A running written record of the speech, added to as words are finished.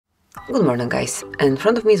Good morning guys, in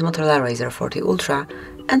front of me is Motorola Razr 40 Ultra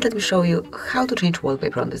and let me show you how to change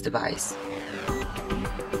wallpaper on this device.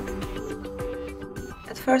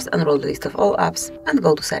 At first unroll the list of all apps and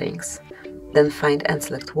go to settings. Then find and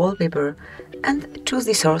select wallpaper and choose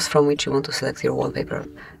the source from which you want to select your wallpaper.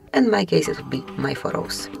 In my case it would be my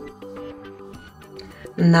photos.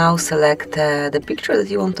 Now select the picture that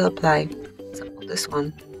you want to apply, so this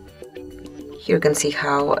one. Here you can see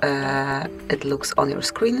how it looks on your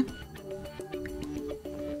screen.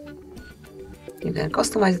 You can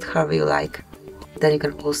customize it however you like. Then you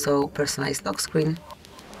can also personalize lock screen.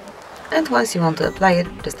 And once you want to apply it,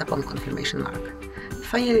 just tap on confirmation mark.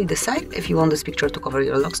 Finally decide if you want this picture to cover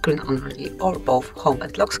your lock screen only or both home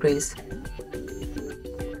and lock screens.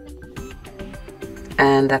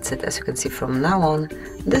 And that's it. As you can see, from now on,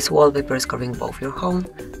 this wallpaper is covering both your home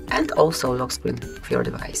and also lock screen of your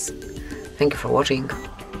device. Thank you for watching.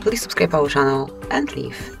 Please subscribe our channel and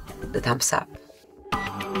leave the thumbs up.